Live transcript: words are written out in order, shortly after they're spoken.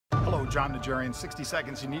John Najarian. 60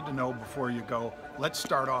 seconds you need to know before you go. Let's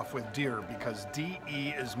start off with Deere because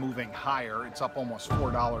DE is moving higher. It's up almost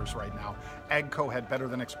 $4 right now. AGCO had better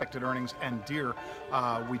than expected earnings, and Deere,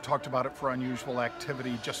 we talked about it for unusual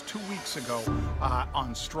activity just 2 weeks ago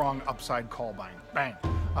on strong upside call buying. Bang.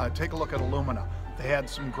 Take a look at Illumina. They had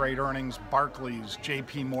some great earnings. Barclays,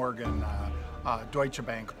 JP Morgan, Deutsche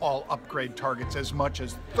Bank, all upgrade targets as much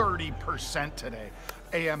as 30% today.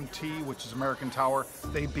 AMT, which is American Tower,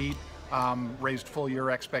 they beat, raised full year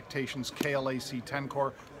expectations. KLAC 10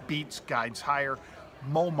 Core beats, guides higher.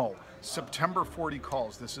 MOMO, September 40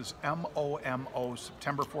 calls. This is MOMO,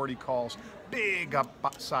 September 40 calls. Big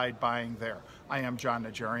upside buying there. I am John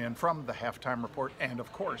Najarian from the Halftime Report and,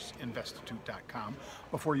 of course, Investitute.com.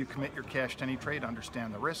 Before you commit your cash to any trade,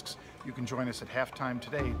 understand the risks. You can join us at halftime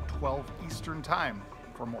today, 12 Eastern Time,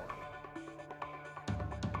 for more.